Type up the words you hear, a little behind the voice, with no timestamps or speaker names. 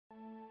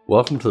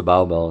Welcome to the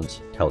BioBalance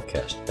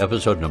Healthcast,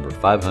 episode number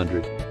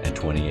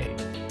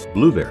 528.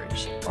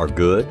 Blueberries are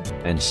good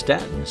and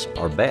statins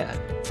are bad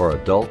for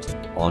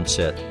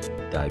adult-onset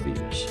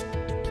diabetes.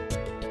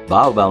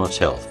 BioBalance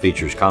Health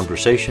features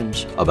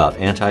conversations about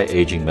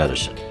anti-aging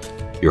medicine.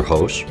 Your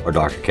hosts are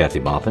Dr. Kathy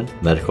Maupin,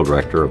 Medical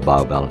Director of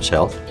BioBalance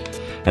Health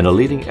and a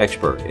leading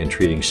expert in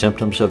treating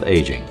symptoms of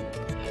aging,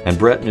 and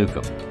Brett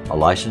Newcomb, a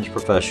licensed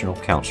professional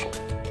counselor.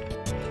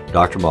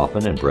 Dr.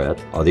 Maupin and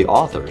Brett are the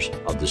authors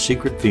of The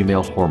Secret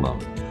Female Hormone,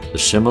 the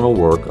seminal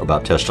work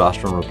about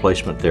testosterone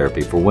replacement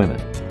therapy for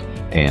women,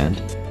 and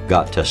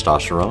Got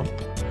Testosterone,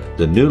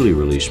 the newly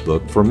released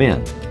book for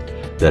men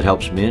that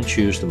helps men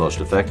choose the most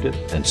effective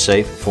and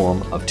safe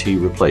form of T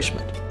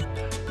replacement.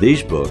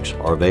 These books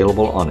are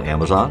available on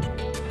Amazon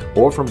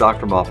or from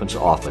Dr. Maupin's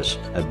office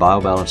at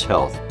BioBalance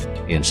Health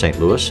in St.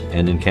 Louis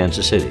and in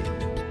Kansas City.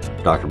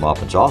 Dr.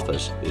 Maupin's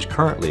office is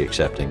currently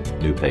accepting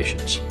new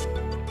patients.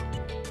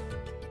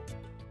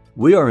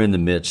 We are in the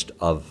midst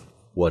of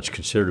what's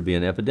considered to be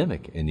an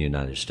epidemic in the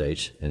United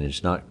States, and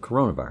it's not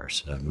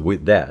coronavirus. I mean,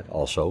 with that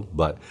also,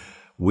 but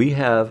we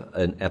have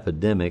an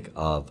epidemic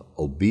of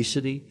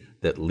obesity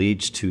that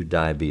leads to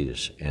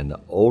diabetes. And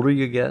the older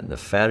you get and the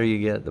fatter you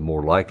get, the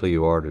more likely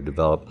you are to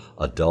develop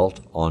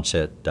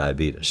adult-onset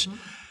diabetes. Mm-hmm.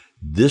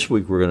 This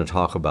week we're going to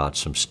talk about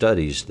some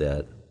studies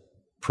that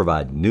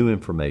provide new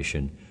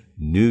information,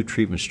 new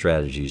treatment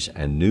strategies,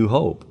 and new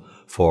hope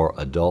for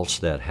adults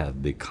that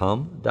have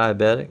become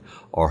diabetic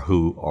or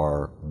who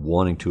are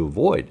wanting to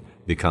avoid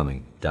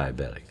becoming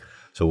diabetic.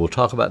 So we'll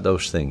talk about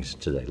those things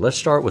today. Let's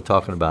start with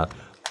talking about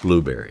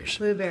blueberries.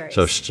 Blueberries.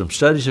 So some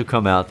studies have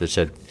come out that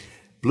said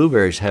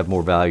blueberries have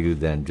more value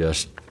than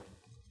just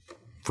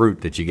fruit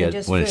that you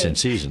get when it's in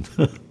season.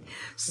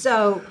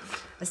 So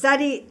a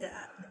study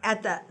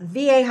at the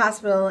VA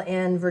hospital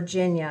in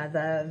Virginia,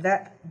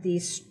 the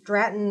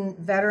Stratton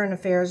Veteran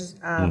Affairs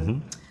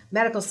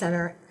Medical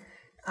Center,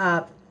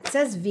 it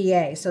says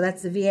VA, so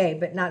that's the VA,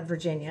 but not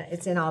Virginia.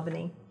 It's in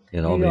Albany.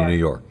 In Albany, New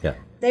York, yeah.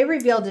 They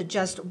revealed that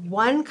just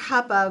 1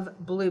 cup of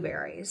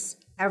blueberries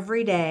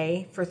every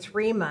day for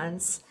 3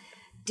 months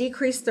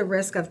decreased the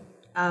risk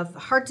of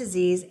heart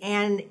disease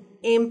and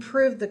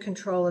improved the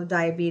control of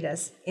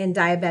diabetes in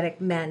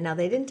diabetic men. Now,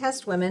 they didn't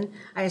test women.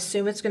 I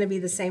assume it's going to be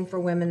the same for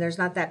women. There's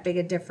not that big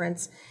a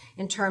difference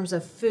in terms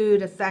of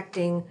food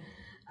affecting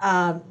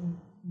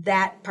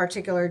that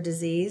particular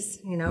disease.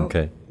 You know,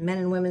 men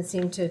and women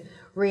seem to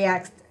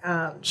react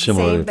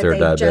similarly same, but they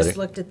diabetic. Just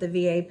looked at the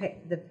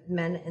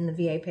men in the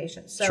VA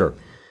patients.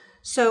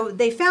 So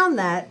they found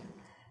that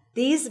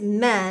these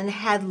men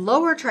had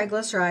lower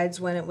triglycerides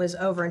when it was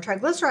over, and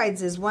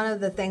triglycerides is one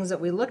of the things that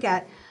we look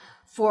at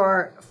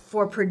for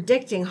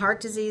predicting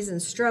heart disease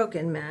and stroke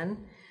in men,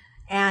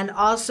 and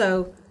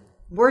also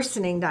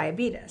worsening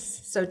diabetes.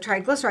 So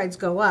triglycerides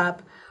go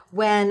up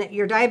when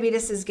your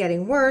diabetes is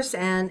getting worse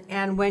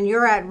and when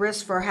you're at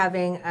risk for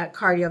having a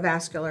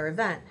cardiovascular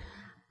event.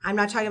 I'm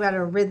not talking about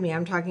arrhythmia,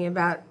 I'm talking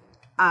about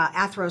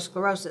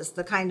atherosclerosis,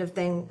 the kind of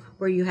thing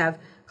where you have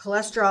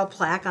cholesterol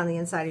plaque on the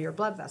inside of your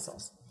blood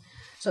vessels.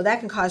 So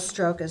that can cause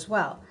stroke as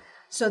well.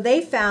 So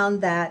they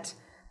found that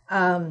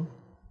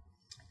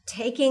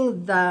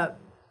taking the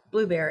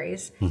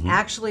blueberries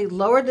actually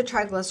lowered the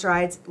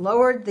triglycerides,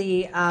 lowered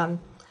the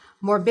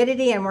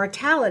morbidity and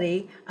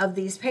mortality of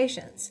these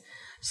patients.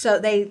 So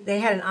they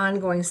had an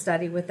ongoing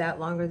study with that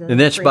longer than 3 months. And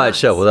that's by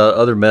itself, without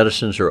other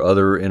medicines or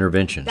other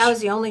interventions. That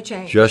was the only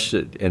change.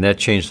 And that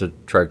changed the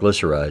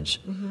triglycerides,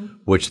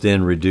 which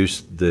then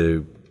reduced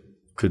the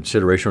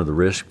consideration of the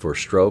risk for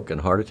stroke and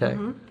heart attack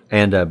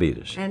and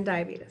diabetes. And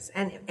diabetes,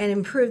 and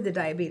improved the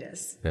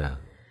diabetes. Yeah.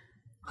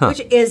 Which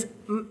is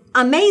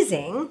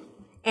amazing.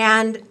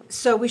 And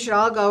so we should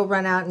all go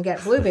run out and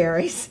get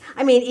blueberries.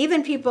 I mean,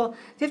 even people,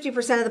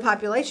 50% of the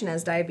population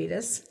has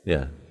diabetes.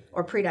 Yeah.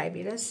 Or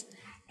prediabetes.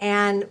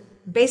 And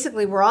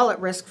basically, we're all at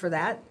risk for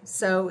that.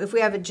 So if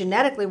we have it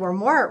genetically, we're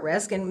more at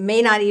risk and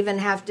may not even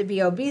have to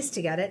be obese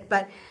to get it.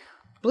 But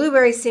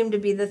blueberries seem to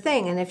be the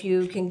thing. And if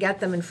you can get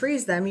them and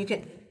freeze them, you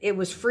can. It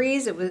was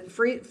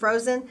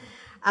frozen,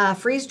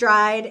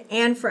 freeze-dried,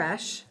 and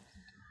fresh.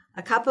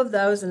 A cup of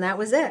those, and that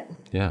was it.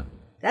 Yeah.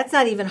 That's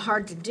not even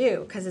hard to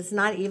do because it's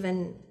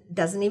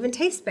doesn't even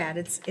taste bad.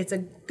 It's a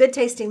good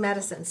tasting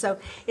medicine. So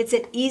it's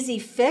an easy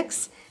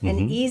fix,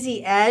 an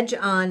easy edge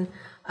on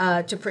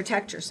to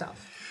protect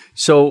yourself.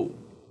 So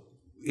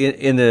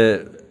in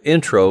the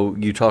intro,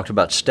 you talked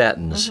about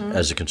statins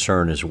as a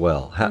concern as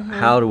well.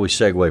 How do we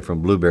segue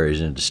from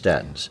blueberries into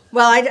statins?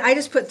 Well, I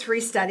just put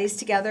 3 studies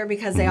together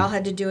because they all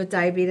had to do with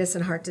diabetes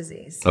and heart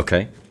disease.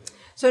 Okay.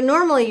 So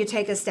normally you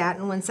take a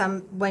statin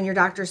when your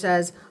doctor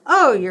says,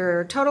 oh,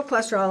 your total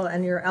cholesterol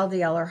and your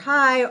LDL are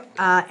high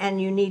and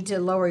you need to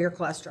lower your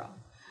cholesterol.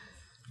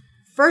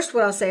 First,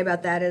 what I'll say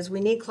about that is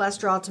we need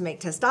cholesterol to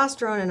make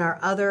testosterone and our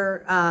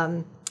other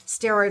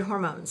steroid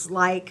hormones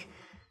like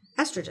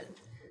estrogen.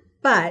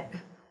 But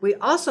we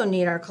also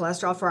need our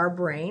cholesterol for our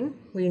brain.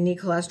 We need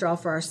cholesterol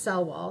for our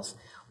cell walls.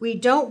 We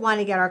don't want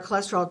to get our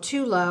cholesterol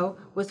too low,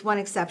 with one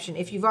exception.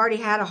 If you've already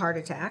had a heart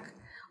attack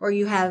or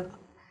you have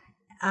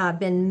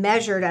been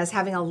measured as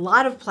having a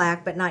lot of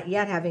plaque but not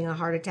yet having a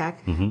heart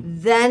attack,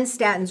 then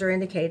statins are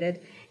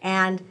indicated.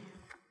 And,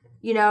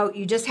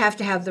 you just have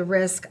to have the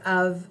risk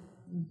of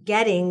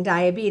getting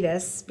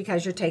diabetes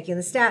because you're taking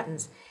the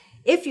statins.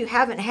 If you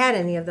haven't had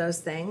any of those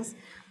things,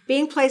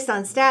 being placed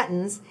on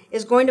statins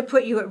is going to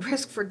put you at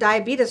risk for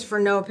diabetes for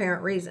no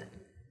apparent reason.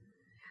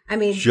 I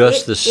mean,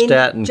 the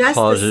statin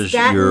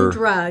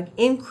drug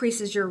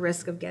increases your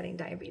risk of getting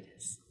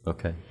diabetes.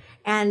 Okay.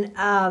 And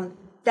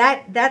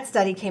that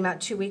study came out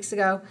 2 weeks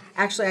ago.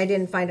 Actually, I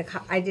didn't find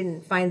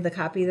the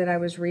copy that I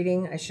was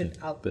reading.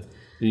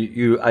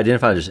 You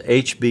identified as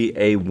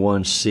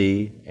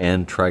HbA1c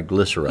and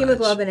triglycerides.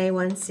 Hemoglobin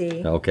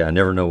A1c. Okay, I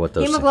never know what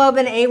those.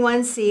 Hemoglobin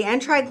A1c and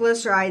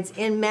triglycerides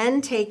in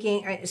men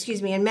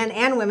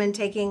and women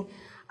taking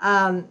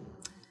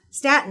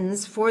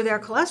statins for their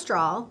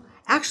cholesterol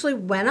actually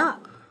went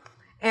up.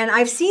 And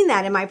I've seen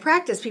that in my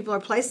practice. People are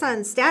placed on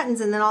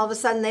statins, and then all of a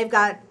sudden they've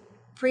got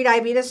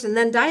prediabetes and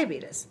then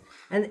diabetes.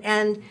 So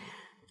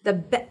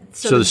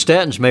the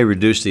statins may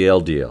reduce the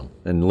LDL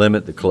and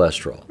limit the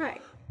cholesterol. Right.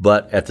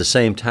 But at the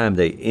same time,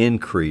 they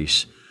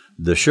increase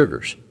the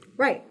sugars.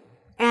 Right.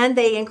 And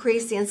they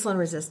increase the insulin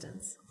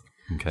resistance.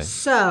 Okay.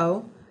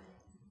 So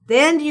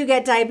then you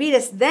get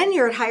diabetes, then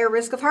you're at higher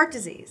risk of heart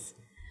disease.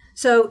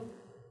 So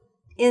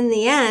in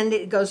the end,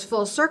 it goes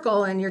full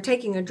circle and you're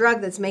taking a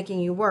drug that's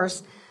making you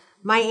worse.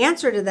 My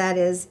answer to that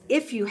is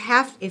if you've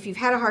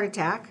had a heart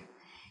attack,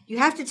 you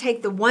have to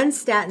take the one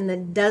statin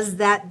that does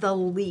that the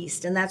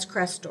least, and that's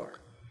Crestor.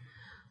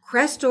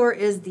 Crestor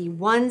is the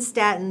one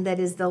statin that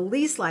is the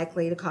least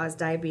likely to cause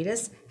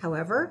diabetes.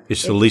 However,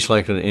 it's the least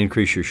likely to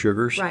increase your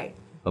sugars? Right.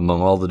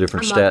 Among all the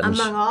different statins?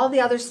 Among all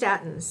the other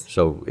statins.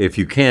 So if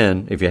you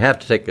have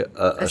to take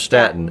a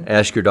statin,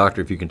 ask your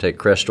doctor if you can take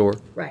Crestor.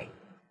 Right.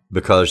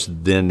 Because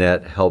then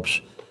that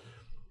helps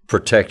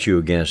protect you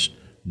against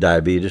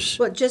diabetes.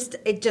 Well, it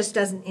just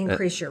doesn't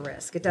increase your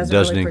risk. It doesn't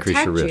really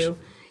protect you.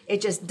 It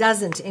just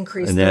doesn't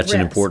increase the risk. And that's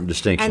an important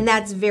distinction. And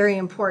that's very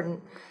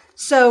important.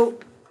 So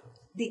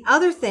the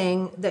other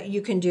thing that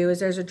you can do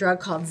is there's a drug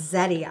called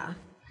Zetia.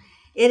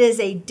 It is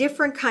a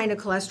different kind of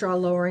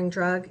cholesterol-lowering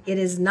drug. It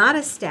is not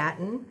a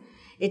statin.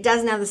 It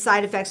doesn't have the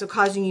side effects of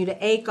causing you to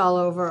ache all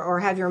over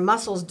or have your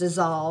muscles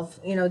dissolve.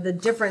 The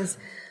difference,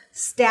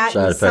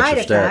 statin side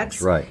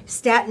effects, right.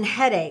 Statin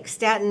headache,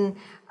 statin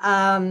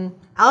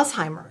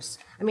Alzheimer's.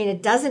 I mean,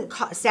 it doesn't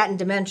statin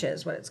dementia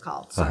is what it's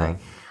called, sorry.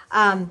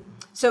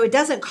 So it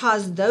doesn't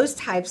cause those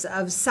types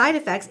of side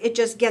effects. It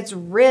just gets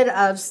rid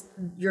of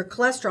your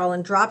cholesterol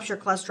and drops your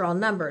cholesterol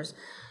numbers.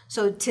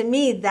 So to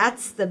me,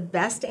 that's the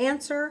best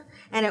answer.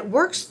 And it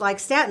works like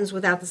statins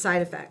without the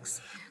side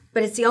effects.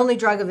 But it's the only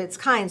drug of its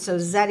kind. So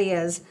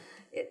Zetia is,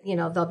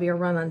 there'll be a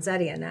run on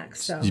Zetia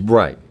next. So.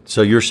 Right.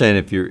 So you're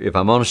saying if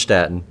I'm on a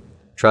statin,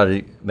 try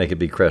to make it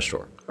be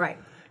Crestor. Right.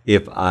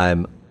 If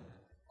I'm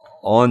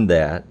on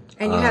that.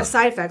 And you have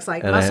side effects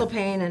like muscle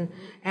pain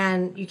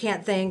and you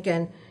can't think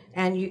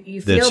and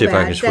you feel then see bad, if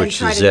I can switch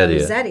then try to to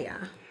go to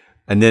Zetia.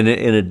 And then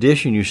in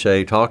addition, you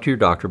say, talk to your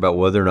doctor about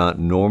whether or not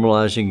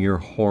normalizing your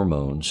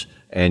hormones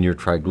and your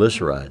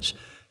triglycerides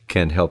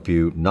can help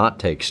you not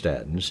take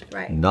statins,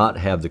 right. Not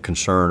have the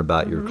concern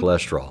about your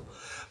cholesterol.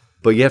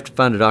 But you have to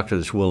find a doctor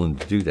that's willing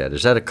to do that.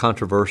 Is that a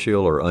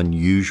controversial or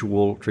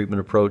unusual treatment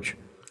approach?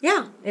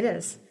 Yeah, it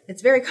is.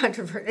 It's very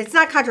controversial. It's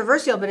not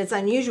controversial, but it's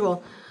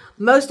unusual.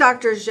 Most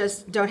doctors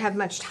just don't have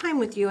much time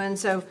with you, and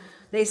so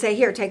they say,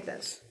 here, take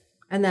this.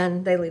 And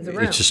then they leave the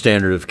room. It's a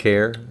standard of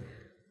care?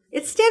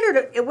 It's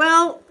standard.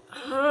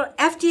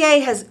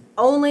 FDA has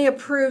only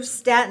approved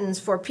statins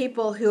for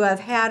people who have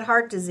had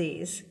heart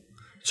disease.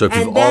 So if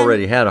you've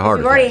already had a heart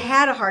attack. If you've already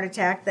had a heart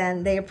attack,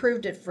 then they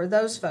approved it for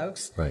those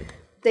folks. Right.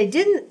 They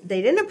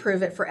didn't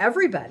approve it for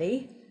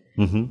everybody.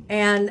 Mm-hmm.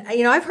 And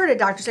I've heard a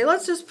doctor say,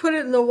 "Let's just put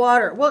it in the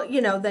water." Well,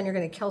 then you're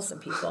going to kill some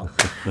people.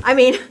 I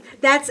mean,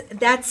 that's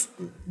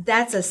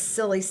a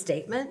silly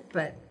statement,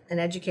 but an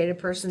educated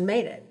person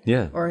made it.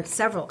 Yeah. Or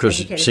several educated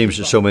people. Because it seems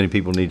that so many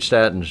people need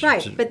statins.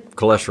 Right. But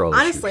cholesterol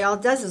honestly, issues. all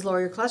it does is lower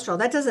your cholesterol.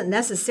 That doesn't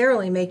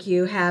necessarily make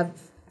you have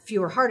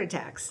fewer heart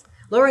attacks.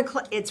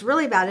 It's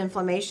really about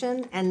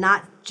inflammation and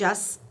not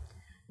just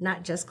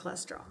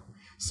cholesterol.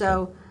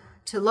 So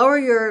to lower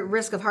your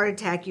risk of heart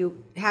attack,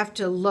 you have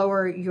to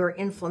lower your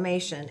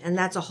inflammation, and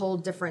that's a whole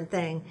different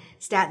thing.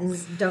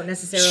 Statins don't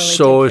necessarily take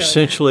care of that.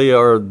 Essentially,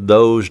 are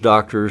those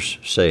doctors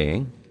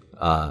saying,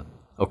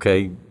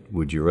 okay,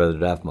 would you rather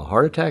die from a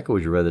heart attack or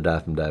would you rather die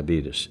from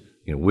diabetes?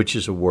 Which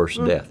is a worse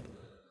death?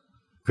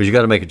 Because you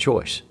got to make a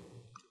choice.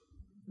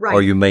 Right.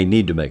 Or you may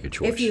need to make a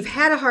choice. If you've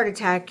had a heart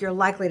attack, you're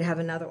likely to have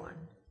another one.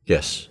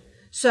 Yes.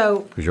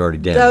 So because you're already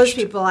damaged. Those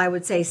people, I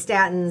would say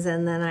statins,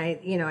 and then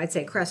I'd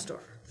say Crestor.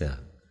 Yeah.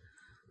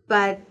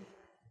 But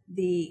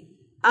the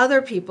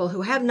other people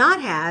who have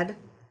not had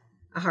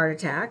a heart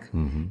attack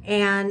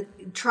and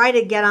try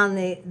to get on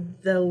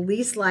the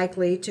least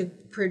likely to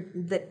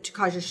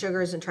cause your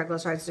sugars and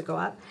triglycerides to go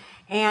up,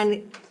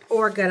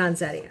 or get on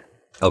Zetia.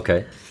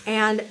 Okay.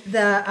 And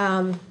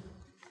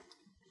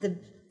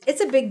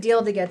it's a big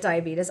deal to get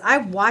diabetes.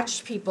 I've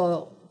watched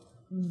people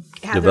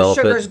have their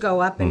sugars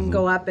go up and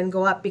go up and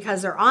go up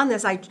because they're on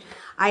this.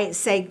 I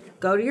say,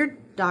 go to your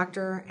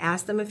doctor,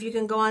 ask them if you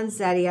can go on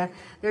Zetia.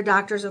 Their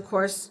doctors, of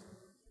course,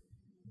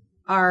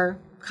 are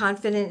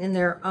confident in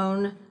their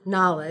own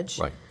knowledge.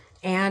 Right.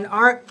 And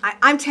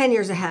I'm 10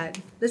 years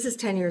ahead. This is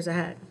 10 years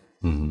ahead.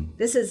 Mm-hmm.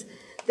 This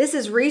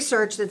is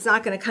research that's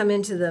not going to come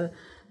into the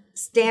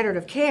standard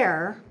of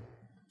care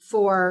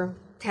for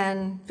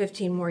 10,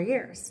 15 more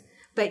years.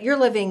 But you're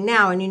living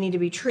now and you need to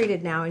be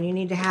treated now and you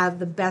need to have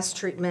the best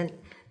treatment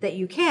that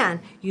you can.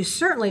 You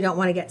certainly don't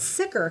want to get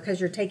sicker because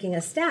you're taking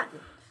a statin.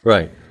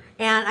 Right.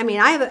 And I mean,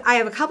 I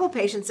have a couple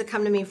patients that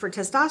come to me for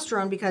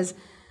testosterone because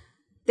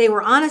they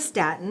were on a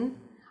statin,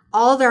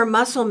 all their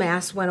muscle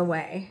mass went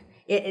away.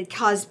 It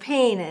caused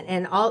pain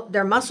and all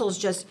their muscles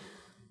just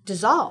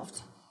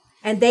dissolved.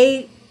 And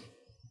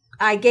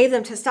I gave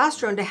them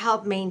testosterone to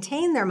help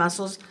maintain their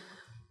muscles,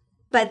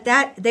 but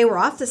they were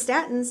off the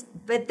statins,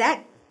 but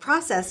that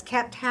process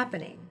kept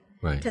happening.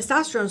 Right.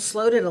 Testosterone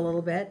slowed it a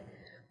little bit,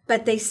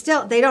 but they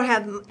don't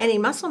have any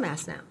muscle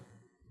mass now.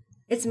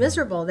 It's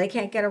miserable. They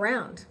can't get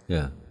around.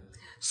 Yeah.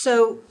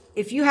 So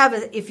if you're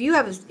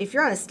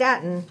on a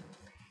statin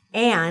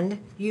and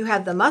you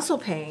have the muscle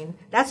pain,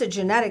 that's a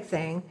genetic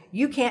thing.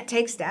 You can't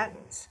take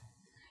statins.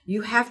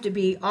 You have to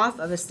be off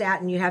of a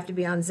statin. You have to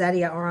be on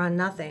Zetia or on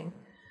nothing,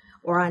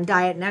 or on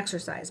diet and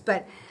exercise.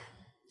 But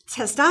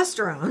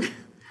testosterone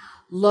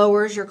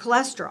lowers your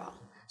cholesterol.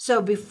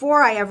 So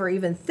before I ever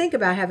even think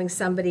about having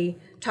somebody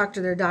talk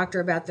to their doctor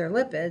about their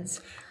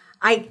lipids,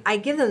 I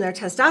give them their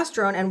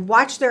testosterone and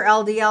watch their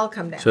LDL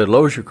come down. So it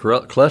lowers your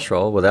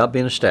cholesterol without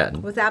being a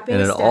statin. Without being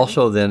a statin. And it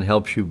also then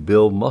helps you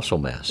build muscle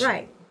mass.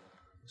 Right.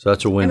 So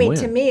that's a win-win. I mean,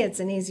 to me, it's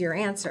an easier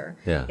answer.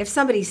 Yeah. If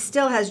somebody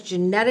still has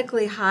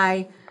genetically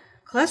high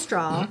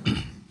cholesterol,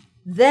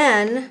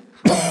 then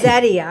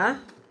Zetia,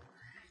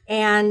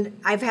 and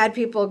I've had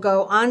people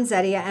go on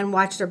Zetia and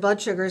watch their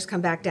blood sugars come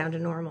back down to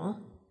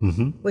normal,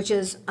 which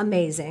is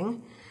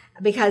amazing.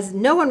 Because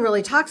no one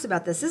really talks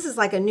about this. This is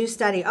like a new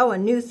study, a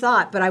new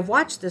thought, but I've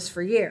watched this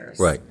for years.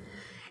 Right.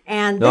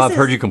 And I've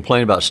heard you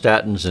complain about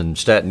statins and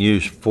statin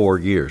use for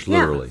years,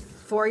 literally. Yeah,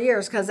 4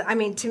 years. Because, I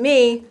mean, to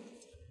me,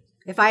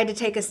 if I had to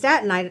take a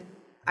statin,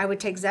 I would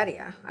take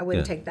Zetia. I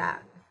wouldn't take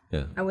that.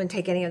 Yeah. I wouldn't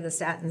take any of the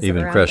statins.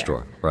 Even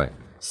Crestor, right.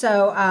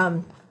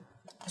 So,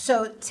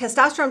 so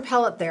testosterone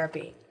pellet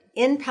therapy,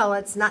 in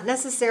pellets, not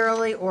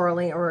necessarily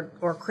orally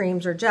or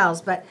creams or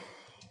gels, but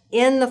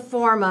in the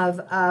form of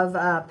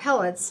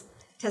pellets,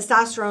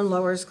 testosterone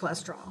lowers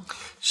cholesterol.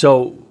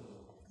 So,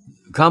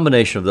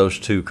 combination of those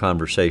two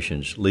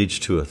conversations leads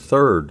to a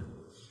third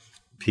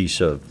piece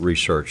of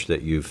research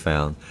that you've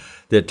found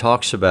that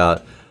talks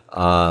about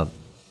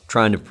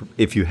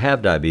if you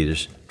have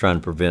diabetes, trying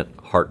to prevent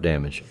heart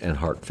damage and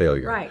heart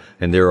failure. Right.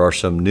 And there are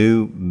some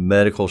new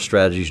medical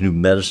strategies, new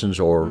medicines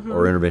or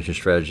intervention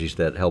strategies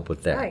that help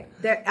with that. Right.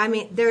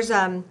 There's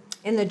in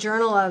the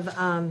Journal of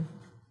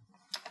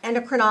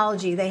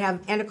Endocrinology, they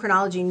have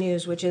Endocrinology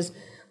News, which is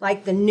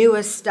like the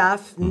newest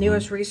stuff,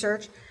 newest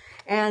research.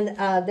 And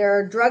there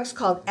are drugs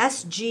called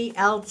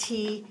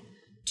SGLT2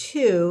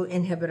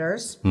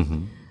 inhibitors.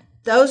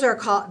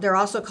 They're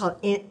also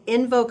called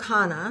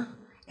Invokana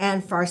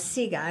and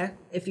Farxiga,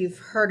 if you've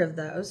heard of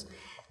those.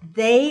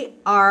 They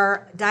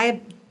are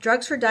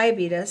drugs for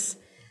diabetes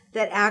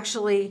that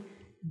actually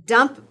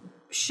dump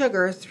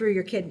sugar through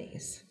your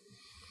kidneys.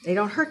 They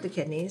don't hurt the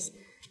kidneys.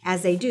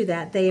 As they do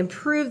that, they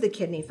improve the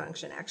kidney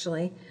function,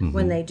 actually,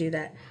 when they do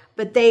that.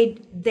 But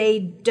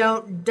they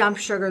don't dump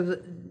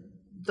sugar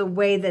the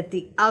way that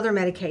the other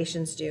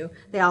medications do.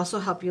 They also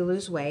help you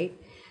lose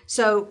weight.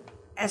 So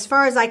as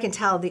far as I can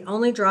tell, the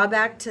only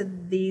drawback to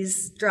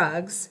these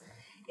drugs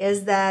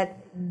is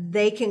that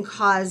they can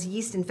cause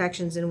yeast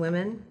infections in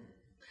women.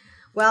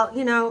 Well,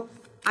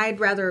 I'd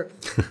rather...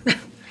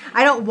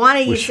 I don't want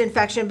a yeast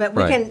infection, but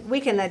we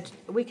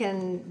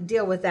can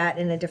deal with that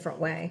in a different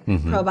way,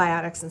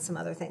 probiotics and some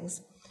other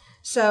things.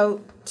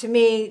 So to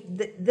me,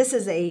 this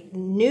is a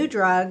new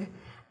drug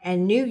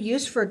and new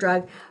use for a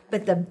drug,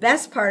 but the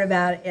best part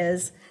about it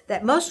is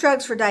that most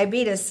drugs for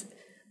diabetes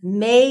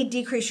may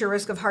decrease your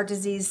risk of heart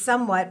disease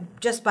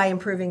somewhat just by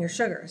improving your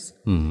sugars.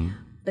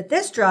 But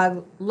this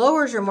drug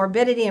lowers your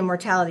morbidity and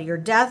mortality, your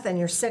death and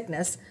your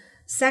sickness,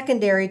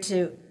 secondary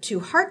to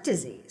heart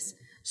disease.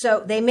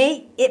 So it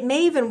may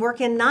even work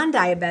in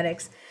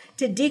non-diabetics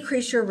to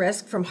decrease your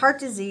risk from heart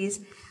disease,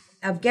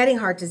 of getting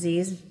heart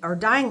disease or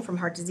dying from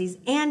heart disease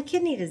and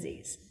kidney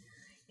disease.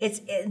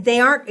 They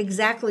aren't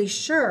exactly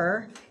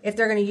sure if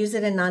they're going to use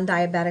it in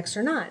non-diabetics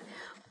or not,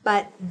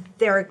 but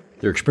they're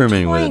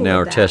experimenting with it now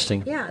or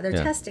testing. Yeah, they're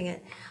testing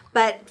it.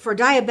 But for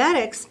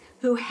diabetics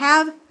who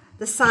have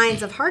the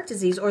signs of heart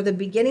disease or the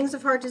beginnings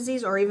of heart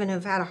disease or even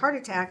have had a heart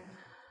attack,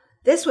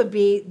 this would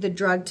be the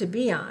drug to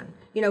be on.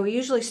 We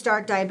usually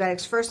start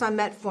diabetics first on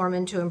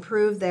metformin to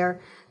improve their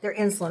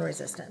insulin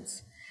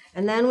resistance.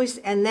 And then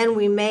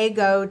we may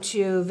go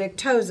to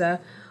Victoza,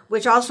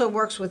 which also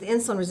works with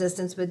insulin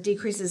resistance but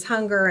decreases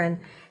hunger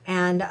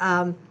and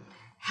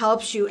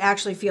helps you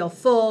actually feel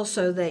full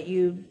so that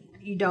you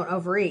don't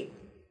overeat.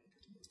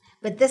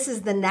 But this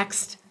is the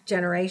next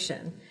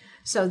generation.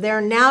 So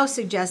they're now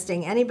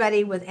suggesting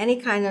anybody with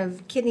any kind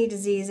of kidney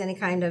disease, any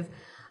kind of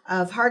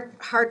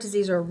heart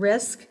disease or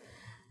risk,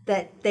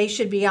 that they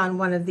should be on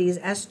one of these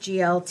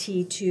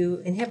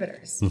SGLT2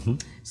 inhibitors.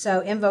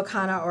 So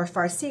Invokana or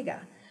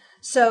Farxiga.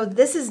 So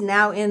this is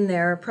now in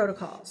their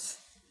protocols.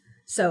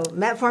 So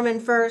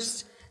metformin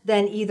first,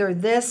 then either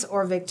this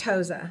or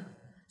Victoza.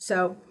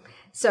 So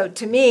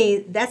to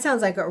me, that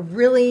sounds like a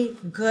really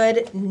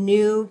good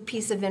new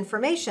piece of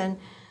information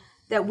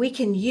that we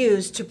can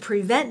use to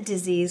prevent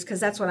disease, because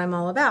that's what I'm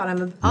all about.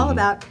 I'm all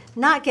about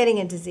not getting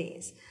a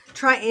disease.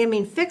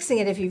 Fixing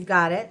it if you've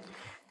got it,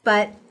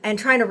 and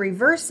trying to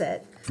reverse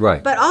it.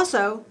 Right. But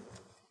also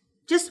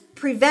just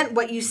prevent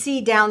what you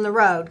see down the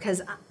road,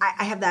 because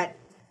I have that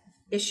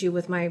issue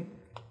with my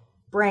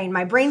brain.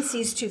 My brain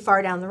sees too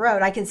far down the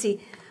road. I can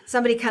see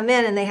somebody come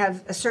in and they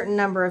have a certain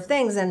number of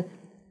things, and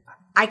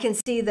I can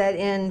see that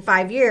in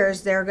 5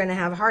 years they're going to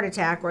have a heart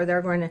attack, or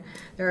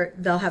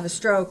they'll have a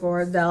stroke,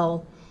 or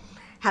they'll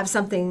have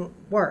something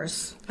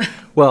worse.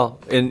 Well,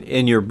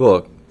 in your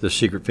book, The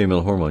Secret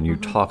Female Hormone, you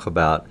talk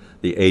about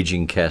the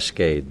aging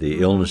cascade, the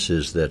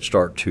illnesses that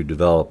start to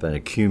develop and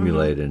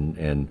accumulate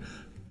and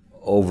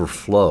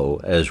overflow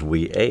as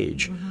we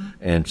age.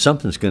 And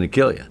something's going to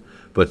kill you.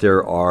 But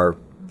there are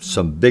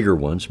some bigger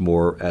ones,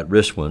 more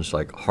at-risk ones,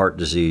 like heart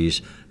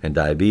disease and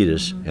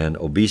diabetes and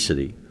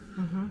obesity.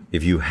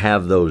 If you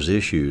have those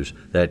issues,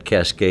 that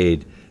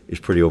cascade is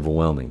pretty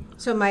overwhelming.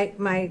 So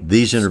my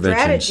These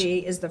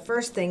strategy is, the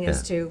first thing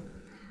is to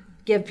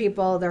give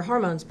people their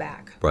hormones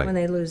back when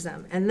they lose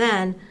them, and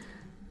then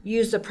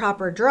use the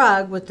proper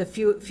drug with the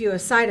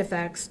fewest side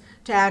effects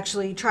to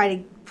actually try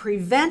to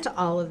prevent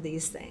all of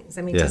these things.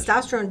 I mean,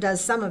 testosterone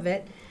does some of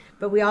it,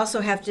 but we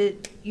also have to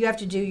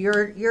do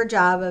your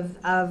job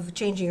of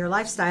changing your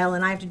lifestyle,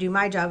 and I have to do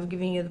my job of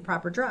giving you the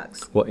proper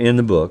drugs. Well, in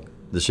the book,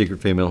 The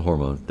Secret Female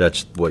Hormone,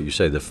 that's what you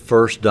say. The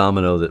first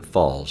domino that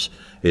falls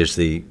is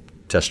the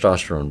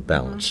testosterone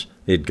balance.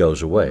 It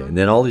goes away. And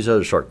then all these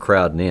others start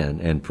crowding in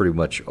and pretty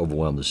much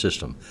overwhelm the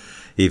system.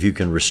 If you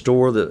can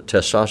restore the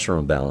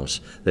testosterone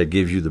balance, that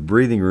gives you the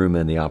breathing room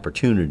and the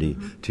opportunity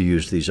to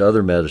use these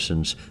other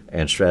medicines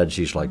and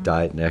strategies like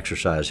diet and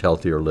exercise,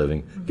 healthier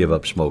living, give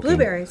up smoking.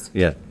 Blueberries.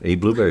 Yeah, eat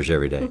blueberries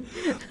every day.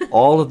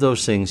 All of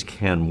those things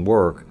can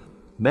work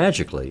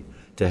magically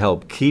to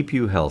help keep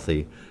you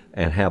healthy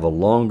and have a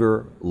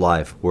longer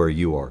life where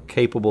you are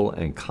capable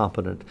and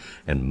competent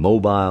and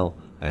mobile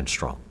and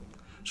strong.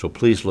 So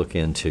please look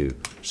into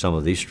some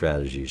of these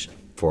strategies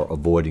for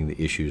avoiding the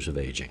issues of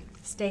aging.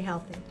 Stay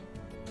healthy.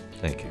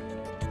 Thank you.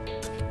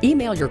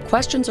 Email your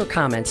questions or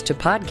comments to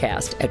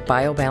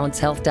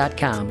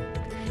podcast@biobalancehealth.com.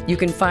 You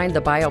can find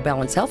the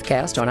BioBalance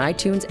Healthcast on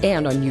iTunes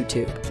and on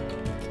YouTube.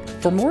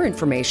 For more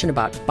information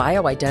about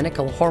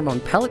bioidentical hormone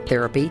pellet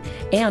therapy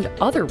and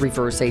other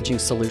reverse aging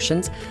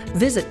solutions,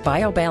 visit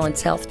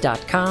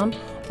biobalancehealth.com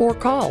or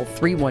call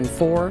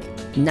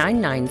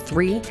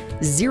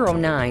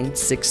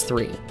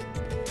 314-993-0963.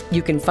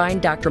 You can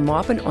find Dr.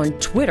 Maupin on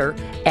Twitter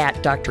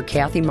 @Dr.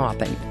 Kathy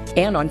Maupin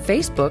and on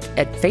Facebook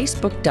at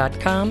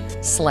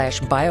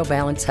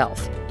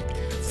facebook.com/biobalancehealth.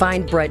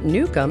 Find Brett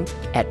Newcomb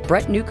at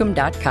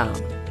brettnewcomb.com.